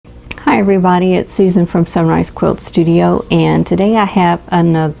Hi everybody, it's Susan from Sunrise Quilt Studio, and today I have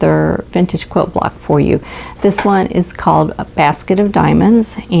another vintage quilt block for you. This one is called a Basket of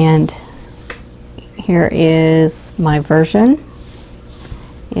Diamonds, and here is my version.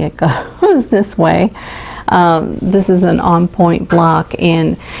 It goes this way. This is an on-point block,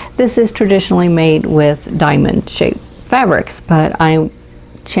 and this is traditionally made with diamond-shaped fabrics, but I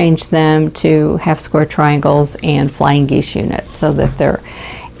changed them to half-square triangles and flying geese units so that they're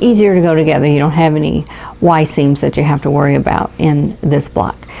easier to go together. You don't have any Y seams that you have to worry about in this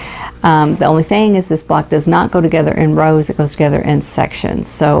block. The only thing is this block does not go together in rows, it goes together in sections.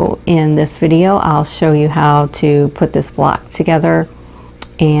 So in this video I'll show you how to put this block together,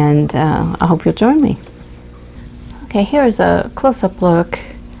 and I hope you'll join me. Okay, here's a close-up look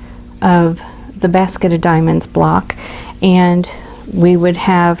of the Basket of Diamonds block, and we would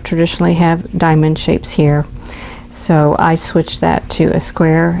traditionally have diamond shapes here. So I switched that to a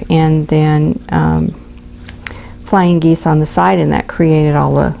square, and then flying geese on the side, and that created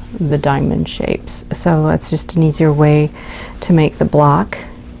all the diamond shapes. So that's just an easier way to make the block.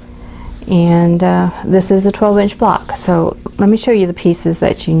 And this is a 12-inch block. So let me show you the pieces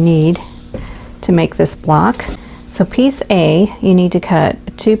that you need to make this block. So piece A, you need to cut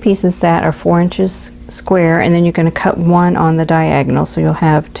 2 pieces that are 4 inches square, and then you're going to cut 1 on the diagonal, so you'll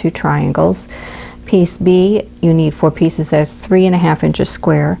have 2 triangles. Piece B, you need 4 pieces that are 3.5 inches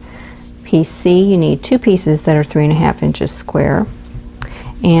square. Piece C, you need 2 pieces that are 3.5 inches square.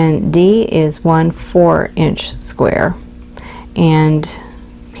 And D is 1 4-inch square. And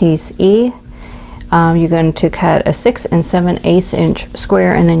piece E, you're going to cut a 6 7/8 inch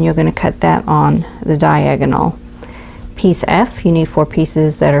square, and then you're going to cut that on the diagonal. Piece F, you need 4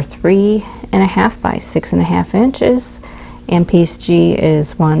 pieces that are 3.5 by 6.5 inches. And piece G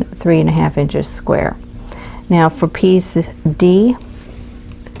is 1 3.5 inches square. Now for piece D,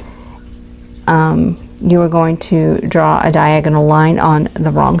 you are going to draw a diagonal line on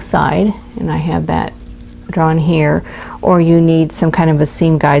the wrong side, and I have that drawn here, or you need some kind of a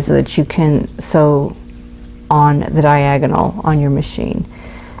seam guide so that you can sew on the diagonal on your machine.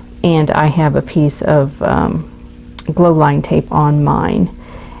 And I have a piece of glow line tape on mine.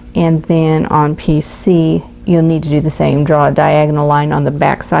 And then on piece C, you'll need to do the same. Draw a diagonal line on the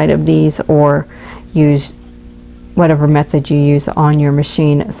back side of these, or use whatever method you use on your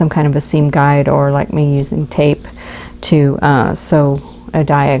machine, some kind of a seam guide, or like me using tape to sew a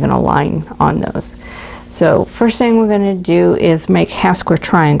diagonal line on those. So first thing we're going to do is make half square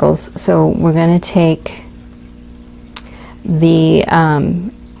triangles. So we're going to take the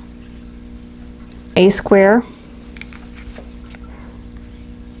A square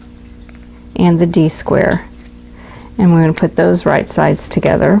and the D square, and we're going to put those right sides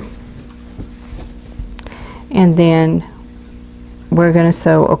together, and then we're going to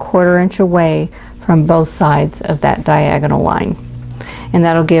sew a 1/4 inch away from both sides of that diagonal line, and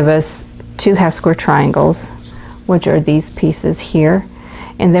that'll give us 2 half square triangles, which are these pieces here,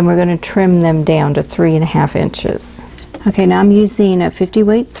 and then we're going to trim them down to 3.5 inches. Okay, now I'm using a 50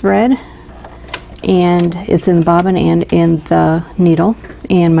 weight thread, and it's in the bobbin and in the needle,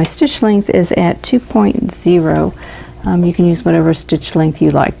 and my stitch length is at 2.0. You can use whatever stitch length you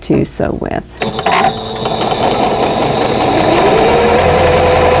like to sew with.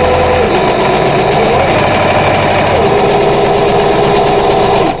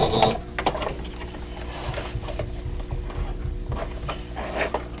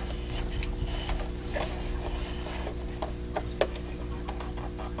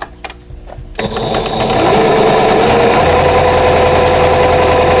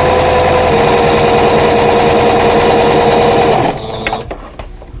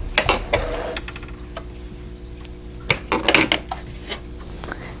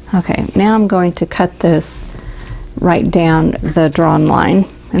 Okay, now I'm going to cut this right down the drawn line,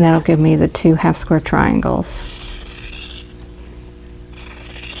 and that'll give me the 2 half square triangles.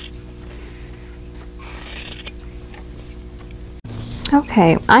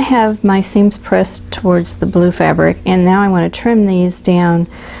 Okay, I have my seams pressed towards the blue fabric, and now I want to trim these down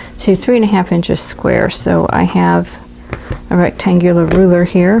to 3.5 inches square. So I have a rectangular ruler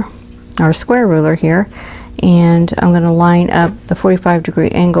here, or a square ruler here, and I'm going to line up the 45-degree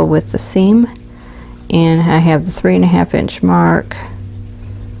angle with the seam, and I have the 3.5 inch mark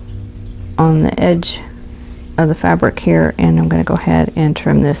on the edge of the fabric here, and I'm going to go ahead and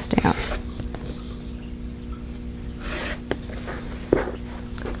trim this down.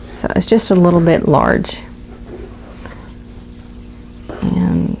 So it's just a little bit large,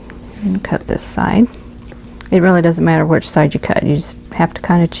 and cut this side. It really doesn't matter which side you cut, you just have to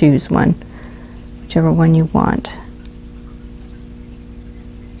kind of choose one, whichever one you want.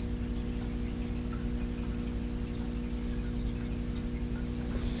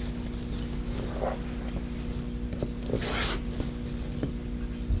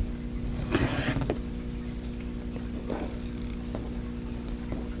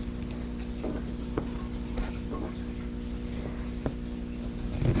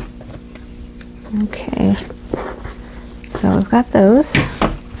 Okay, so we've got those.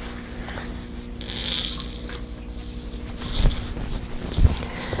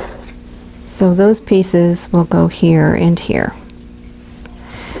 So those pieces will go here and here.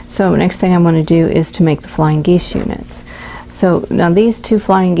 So next thing I'm going to do is to make the flying geese units. So now these two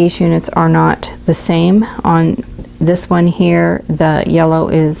flying geese units are not the same. On this one here, the yellow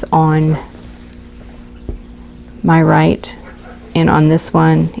is on my right, and on this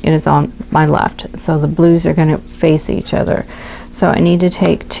one it is on my left. So the blues are going to face each other. So I need to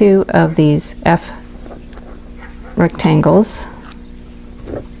take two of these F rectangles,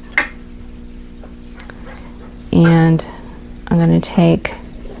 and I'm going to take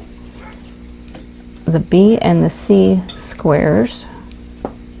the B and the C squares,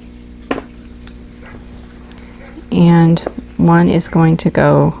 and one is going to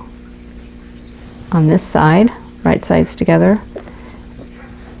go on this side, right sides together,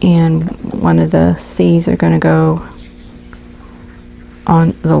 and one of the C's are going to go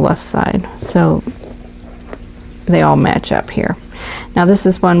on the left side, so they all match up here. Now this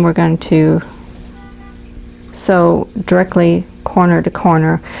is one we're going to sew directly corner to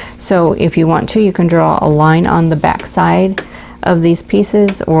corner. So if you want to, you can draw a line on the back side of these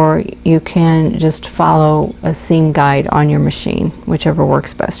pieces, or you can just follow a seam guide on your machine, whichever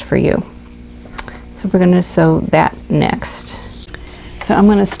works best for you. So we're going to sew that next. So I'm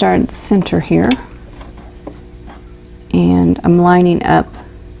going to start at the center here, and I'm lining up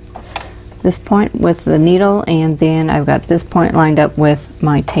this point with the needle, and then I've got this point lined up with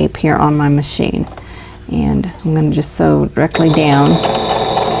my tape here on my machine. And I'm going to just sew directly down.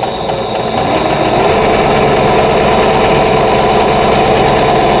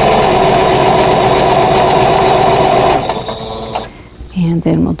 And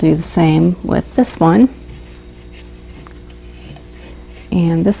then we'll do the same with this one.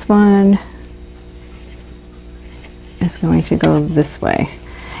 And this one is going to go this way.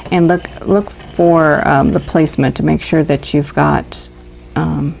 And look for the placement to make sure that you've got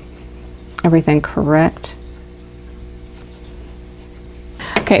everything correct.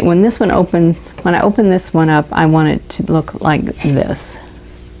 Okay, when this one opens, when I open this one up, I want it to look like this.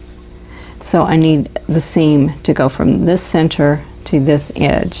 So I need the seam to go from this center to this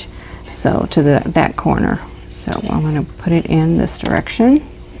edge, so to that corner. So I'm going to put it in this direction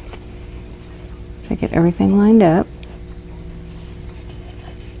to get everything lined up.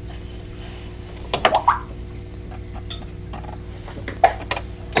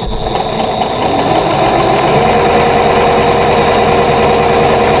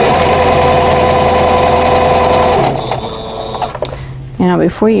 Now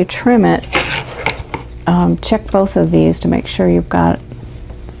before you trim it, check both of these to make sure you've got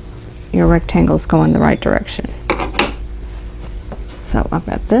your rectangles going the right direction. So I've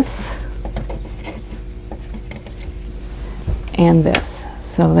got this and this,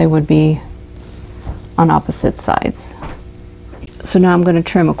 so they would be on opposite sides. So now I'm going to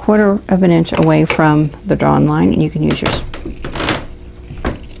trim 1/4 of an inch away from the drawn line, and you can use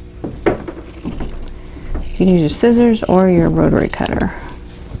your scissors or your rotary cutter.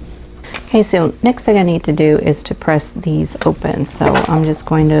 Okay, so next thing I need to do is to press these open. So I'm just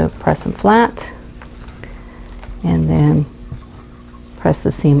going to press them flat and then press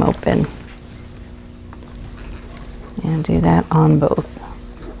the seam open, and do that on both.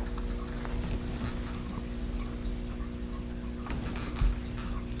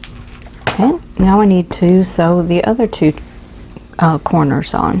 Okay, now I need to sew the other two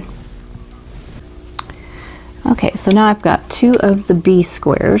corners on. Okay, so now I've got 2 of the B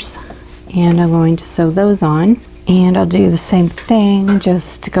squares, and I'm going to sew those on, and I'll do the same thing,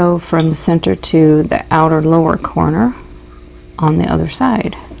 just to go from the center to the outer lower corner on the other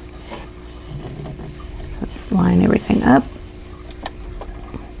side. So let's line everything up.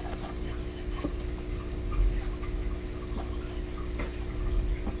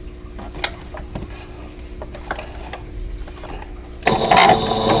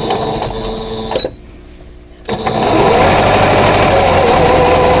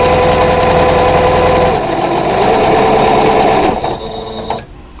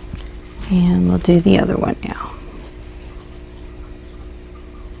 And we'll do the other one now.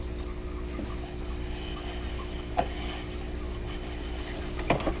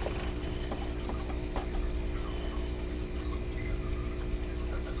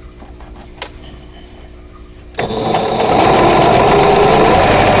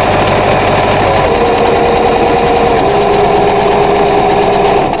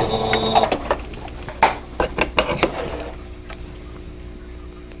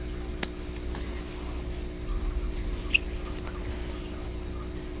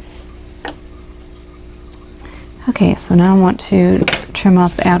 Okay, so now I want to trim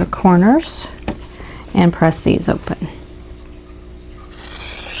off the outer corners and press these open.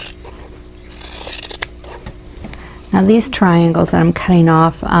 Now these triangles that I'm cutting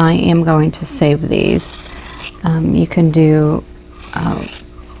off, I am going to save these. You can do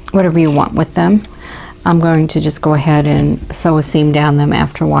whatever you want with them. I'm going to just go ahead and sew a seam down them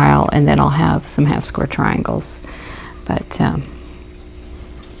after a while, and then I'll have some half square triangles. But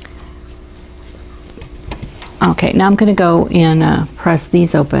okay, now I'm going to go and press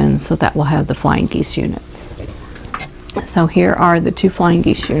these open so that we'll have the flying geese units. So here are the 2 flying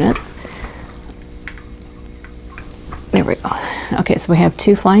geese units. There we go. Okay, so we have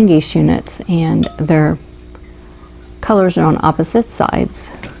 2 flying geese units, and their colors are on opposite sides.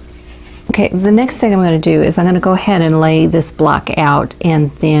 Okay, the next thing I'm going to do is I'm going to go ahead and lay this block out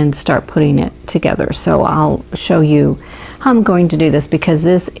and then start putting it together. So I'll show you how I'm going to do this, because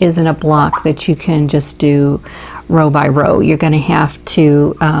this isn't a block that you can just do row by row. You're going to have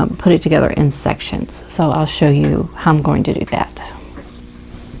to put it together in sections. So I'll show you how I'm going to do that.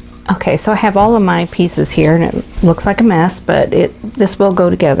 Okay, so I have all of my pieces here, and it looks like a mess, but this will go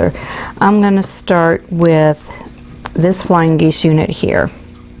together. I'm going to start with this flying geese unit here,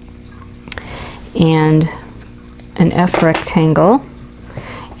 and an F rectangle,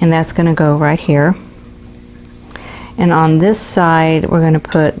 and that's going to go right here. And on this side we're going to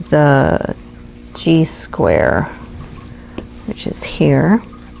put the G square, which is here.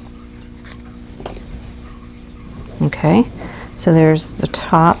 Okay, so there's the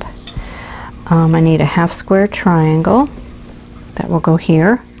top. I need a half square triangle that will go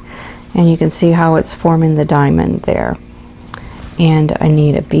here, and you can see how it's forming the diamond there. And I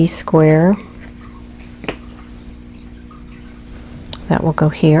need a B square that will go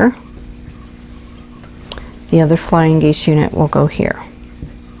here. The other flying geese unit will go here.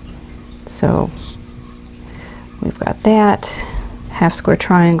 So we've got that half square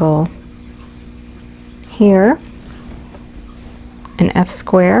triangle here, an F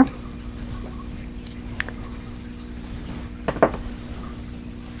square,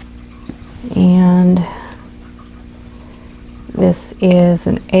 and this is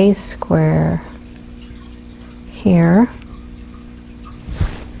an A square here,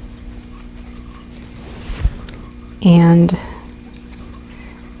 and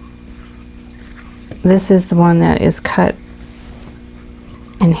this is the one that is cut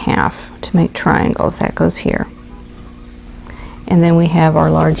in half to make triangles. That goes here. And then we have our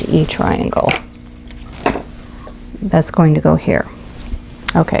large E triangle that's going to go here.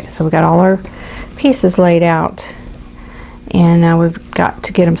 Okay, so we got all our pieces laid out, and now we've got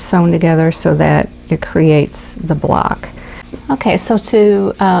to get them sewn together so that it creates the block. Okay, so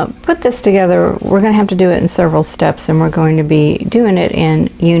to put this together, we're going to have to do it in several steps, and we're going to be doing it in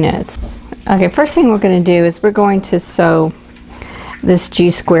units. Okay, first thing we're going to do is we're going to sew this G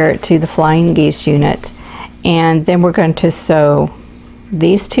square to the flying geese unit, and then we're going to sew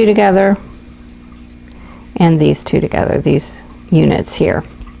these 2 together and these 2 together, these units here.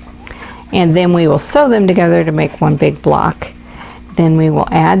 And then we will sew them together to make one big block. Then we will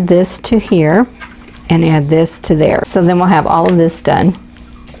add this to here and add this to there. So then we'll have all of this done.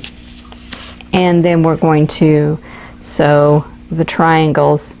 And then we're going to sew the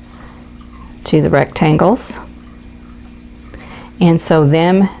triangles to the rectangles and sew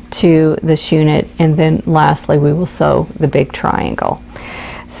them to this unit, and then lastly we will sew the big triangle.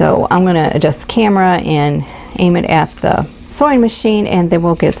 So I'm going to adjust the camera and aim it at the sewing machine, and then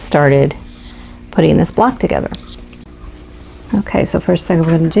we'll get started putting this block together. Okay, so first thing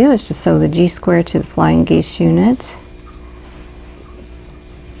we're going to do is just sew the G square to the flying geese unit.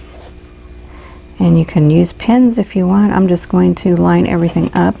 And you can use pins if you want. I'm just going to line everything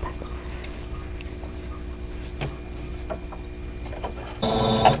up.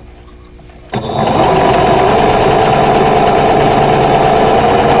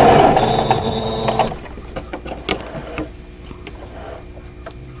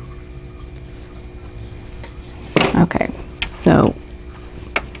 Okay, so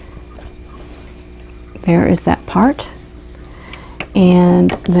there is that part, and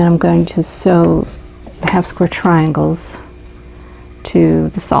then I'm going to sew the half square triangles to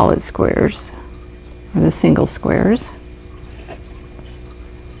the solid squares, or the single squares.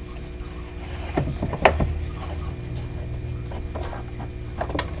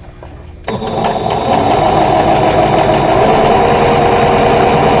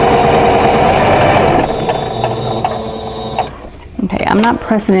 I'm not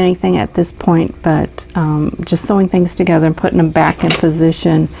pressing anything at this point, but just sewing things together and putting them back in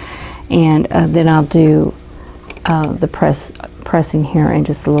position, and then I'll do the pressing here in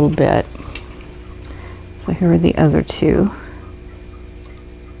just a little bit. So here are the other two.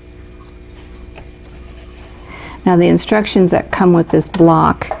 Now the instructions that come with this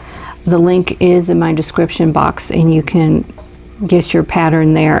block, the link is in my description box, and you can get your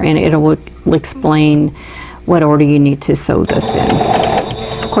pattern there, and it'll explain what order you need to sew this in.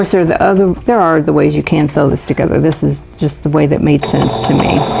 Of course, there are other ways you can sew this together. This is just the way that made sense to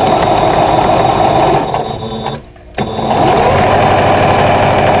me.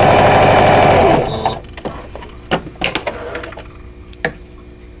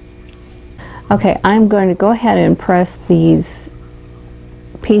 Okay, I'm going to go ahead and press these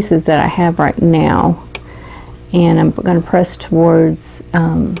pieces that I have right now, and I'm going to press towards,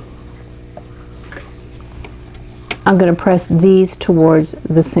 I'm going to press these towards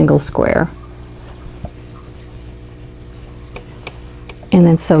the single square and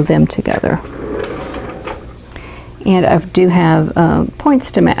then sew them together. And I do have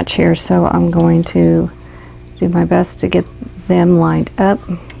points to match here, so I'm going to do my best to get them lined up.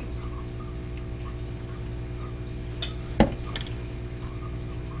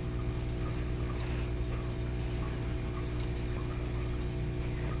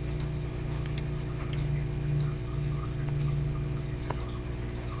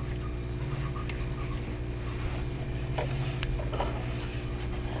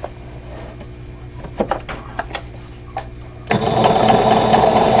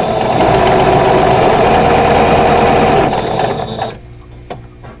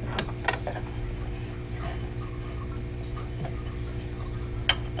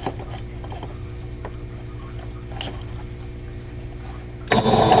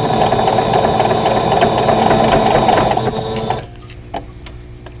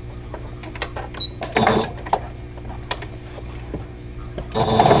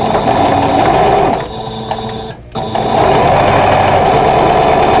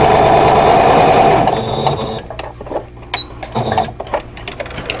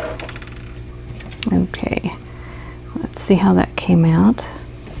 Okay, let's see how that came out.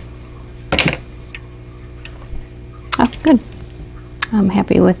 Oh, good. I'm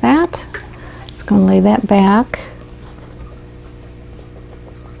happy with that. Just going to lay that back.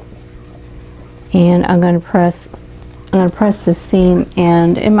 And I'm going to press the seam,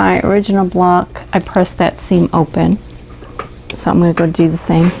 and in my original block I pressed that seam open. So I'm going to go do the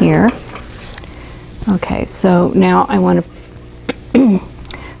same here. Okay, so now I want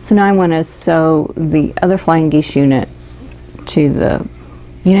to sew the other flying geese unit to the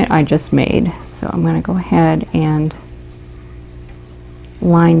unit I just made. So I'm going to go ahead and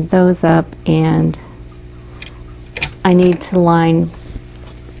line those up, and I need to line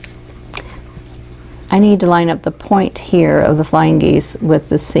up the point here of the flying geese with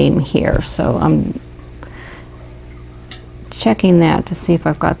the seam here. So I'm checking that to see if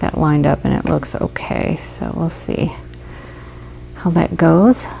I've got that lined up, and it looks okay. So we'll see how that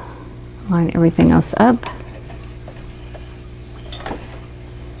goes. Line everything else up,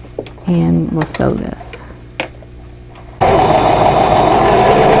 and we'll sew this.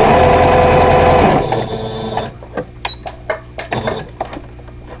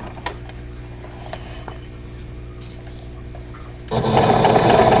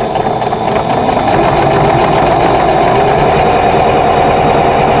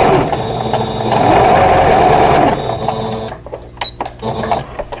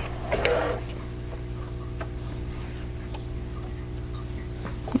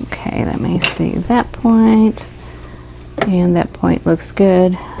 That point, and that point looks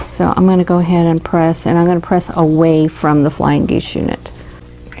good. So I'm going to go ahead and press, and I'm going to press away from the flying geese unit.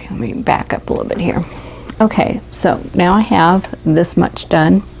 Okay, let me back up a little bit here. Okay, so now I have this much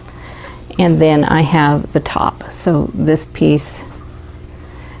done, and then I have the top. So this piece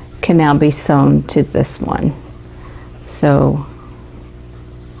can now be sewn to this one. So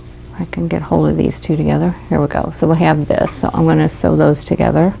I can get hold of these two together. Here we go. So we have this. So I'm going to sew those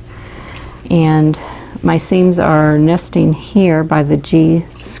together. And my seams are nesting here by the G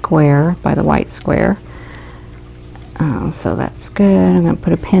square, by the white square. So that's good. I'm going to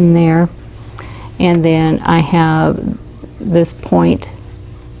put a pin there. And then I have this point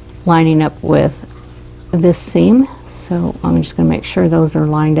lining up with this seam. So I'm just going to make sure those are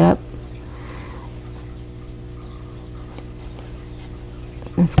lined up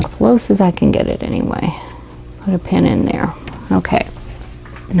as close as I can get it anyway. Put a pin in there. Okay.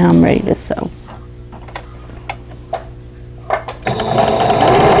 Now I'm ready to sew.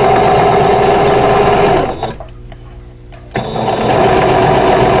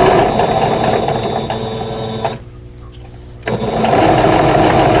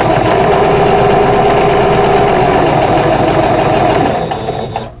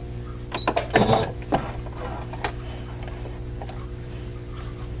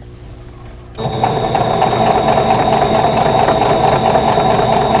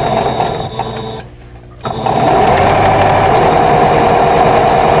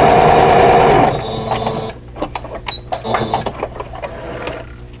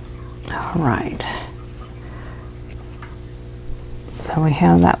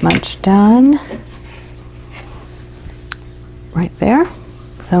 have that much done right there.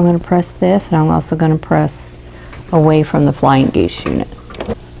 So I'm going to press this, and I'm also going to press away from the flying geese unit.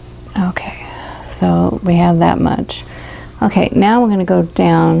 Okay, so we have that much. Okay, now we're going to go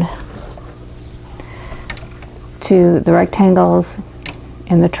down to the rectangles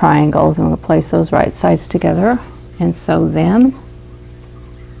and the triangles, and we'll place those right sides together and sew them.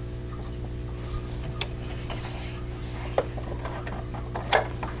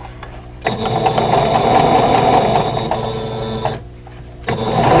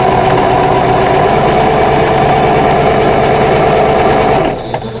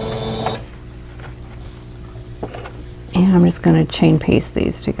 And I'm just going to chain paste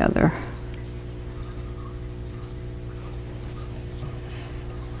these together.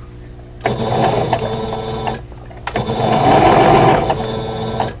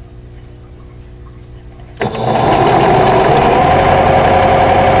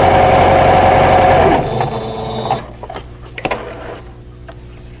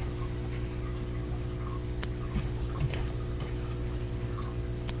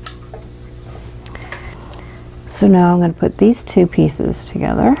 So now I'm going to put these two pieces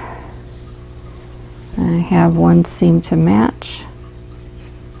together. I have one seam to match.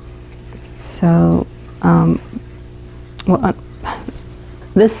 So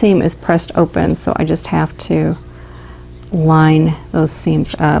this seam is pressed open, so I just have to line those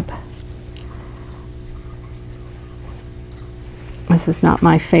seams up. This is not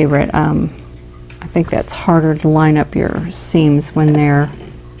my favorite. I think that's harder to line up your seams when they're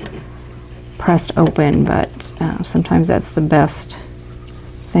pressed open, but sometimes that's the best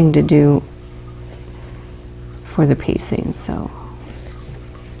thing to do for the piecing. So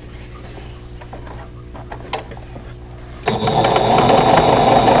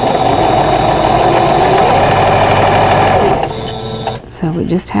we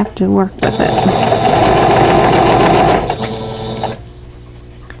just have to work with it.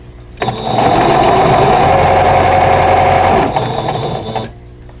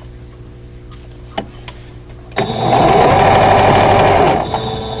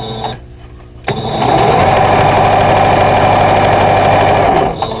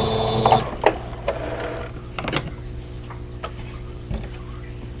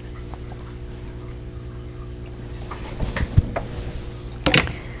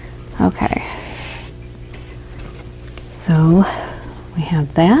 Okay, so we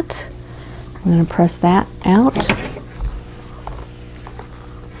have that. I'm going to press that out.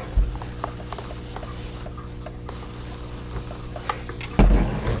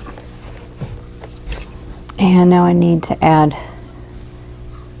 And now I need to add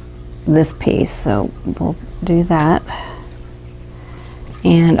this piece, so we'll do that.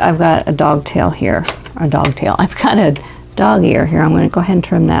 And I've got a dog tail here, I've got a dog ear here. I'm going to go ahead and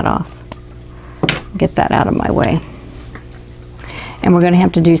trim that off. Get that out of my way. And we're going to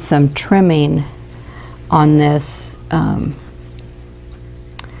have to do some trimming on this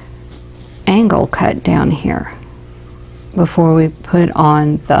angle cut down here before we put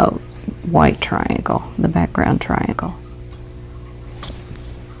on the white triangle, the background triangle.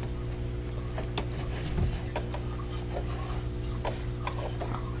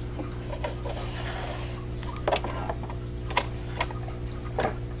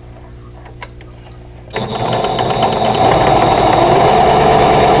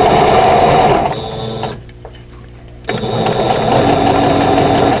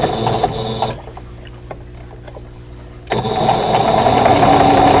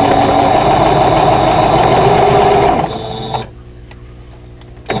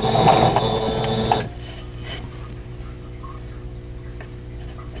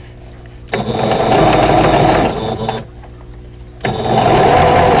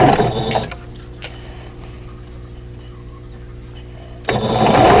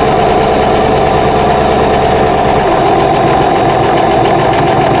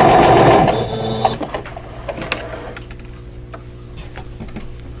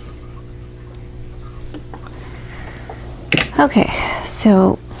 Okay,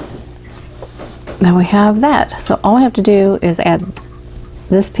 so now we have that. So all I have to do is add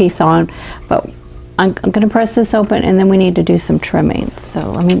this piece on, but I'm going to press this open and then we need to do some trimming.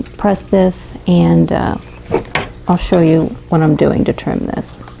 So let me press this and I'll show you what I'm doing to trim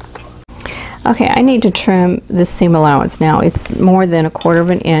this. Okay, I need to trim this seam allowance now. It's more than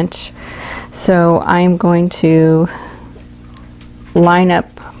 1/4 inch. So I'm going to line up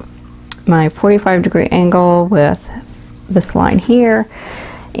my 45-degree angle with this line here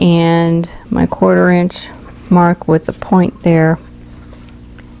and my 1/4 inch mark with the point there,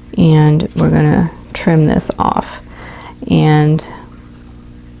 and we're going to trim this off. And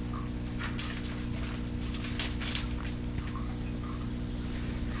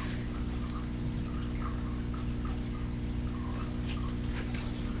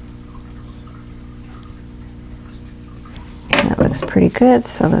looks pretty good,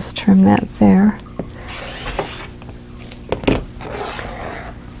 so let's trim that there.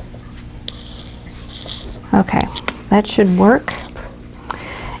 Okay, that should work.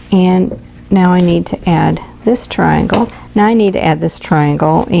 And now I need to add this triangle. Now I need to add this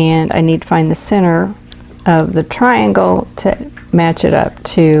triangle, and I need to find the center of the triangle to match it up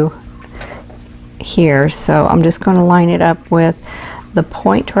to here. So I'm just going to line it up with the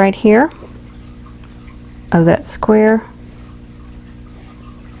point right here of that square.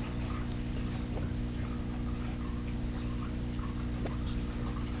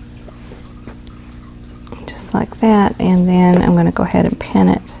 Just like that, and then I'm going to go ahead and pin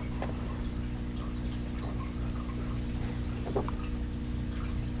it.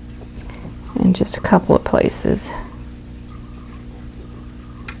 In just a couple of places.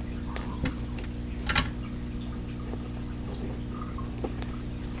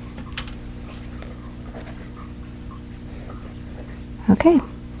 Okay,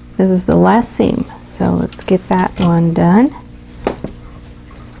 this is the last seam, so let's get that one done.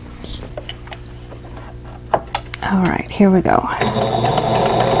 All right, here we go.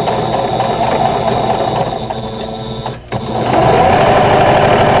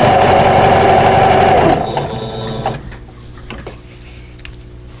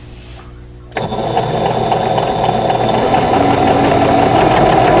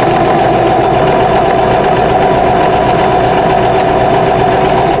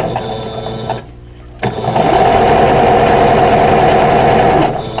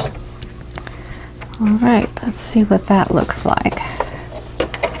 Let's see what that looks like.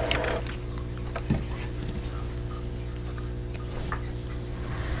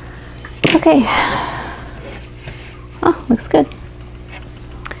 Okay. Oh, looks good.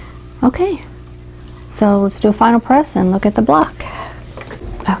 Okay. So let's do a final press and look at the block.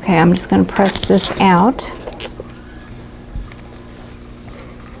 Okay, I'm just going to press this out.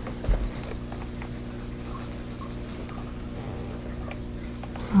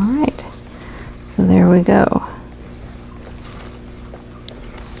 All right. So there we go.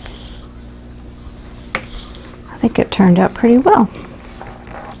 I think it turned out pretty well.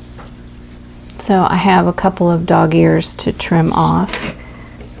 So I have a couple of dog ears to trim off.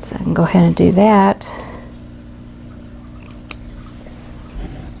 So I can go ahead and do that.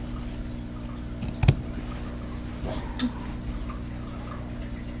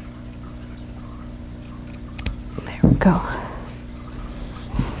 There we go.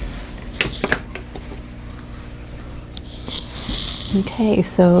 Okay,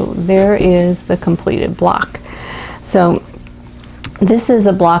 so there is the completed block. So this is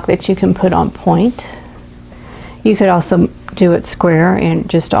a block that you can put on point. You could also do it square, and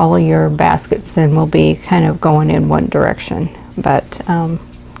just all of your baskets then will be kind of going in one direction. But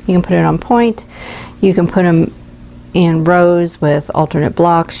you can put it on point. You can put them in rows with alternate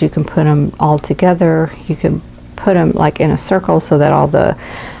blocks. You can put them all together. You can put them like in a circle so that all the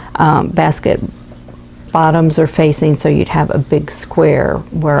basket bottoms are facing, so you'd have a big square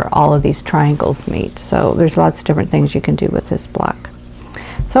where all of these triangles meet. So there's lots of different things you can do with this block.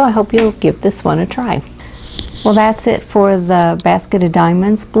 So I hope you'll give this one a try. Well, that's it for the Basket of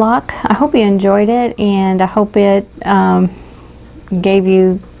Diamonds block. I hope you enjoyed it, and I hope it gave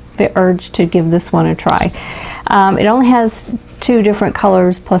you the urge to give this one a try. It only has 2 different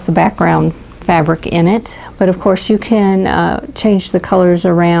colors plus a background fabric in it, but of course you can change the colors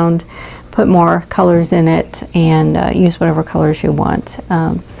around, put more colors in it, and use whatever colors you want.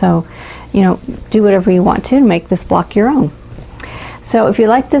 So, you know, do whatever you want to make this block your own. So if you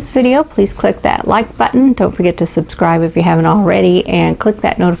like this video, please click that like button. Don't forget to subscribe if you haven't already, and click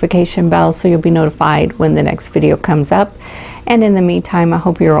that notification bell so you'll be notified when the next video comes up. And in the meantime, I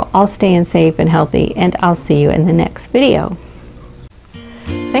hope you're all staying safe and healthy, and I'll see you in the next video.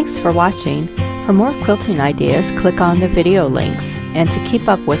 Thanks for watching. For more quilting ideas, click on the video links. And to keep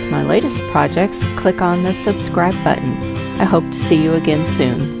up with my latest projects, click on the subscribe button. I hope to see you again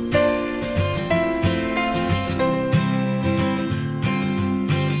soon.